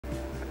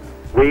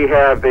We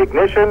have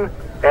ignition,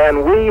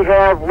 and we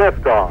have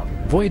liftoff.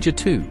 Voyager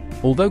 2,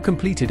 although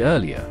completed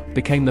earlier,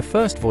 became the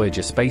first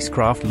Voyager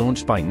spacecraft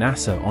launched by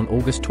NASA on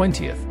August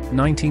 20,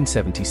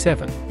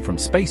 1977, from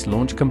Space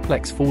Launch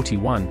Complex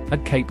 41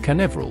 at Cape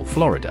Canaveral,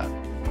 Florida.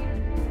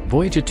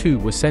 Voyager 2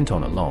 was sent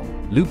on a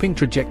long, looping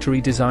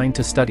trajectory designed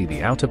to study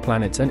the outer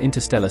planets and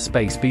interstellar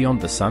space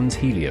beyond the Sun's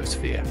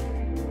heliosphere.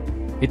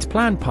 Its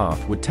planned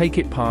path would take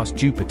it past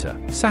Jupiter,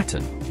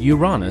 Saturn,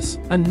 Uranus,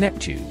 and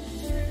Neptune.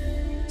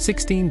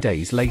 16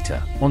 days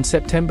later, on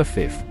September 5,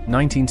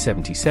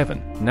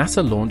 1977,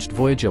 NASA launched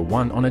Voyager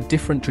 1 on a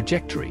different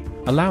trajectory,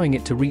 allowing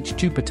it to reach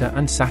Jupiter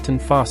and Saturn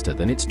faster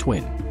than its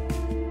twin.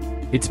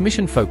 Its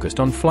mission focused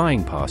on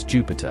flying past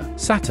Jupiter,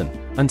 Saturn,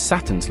 and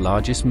Saturn's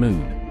largest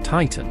moon,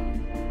 Titan.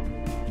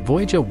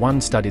 Voyager 1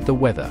 studied the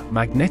weather,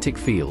 magnetic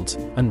fields,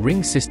 and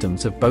ring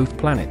systems of both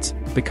planets,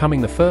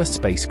 becoming the first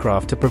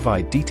spacecraft to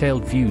provide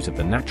detailed views of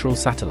the natural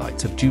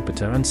satellites of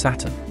Jupiter and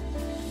Saturn.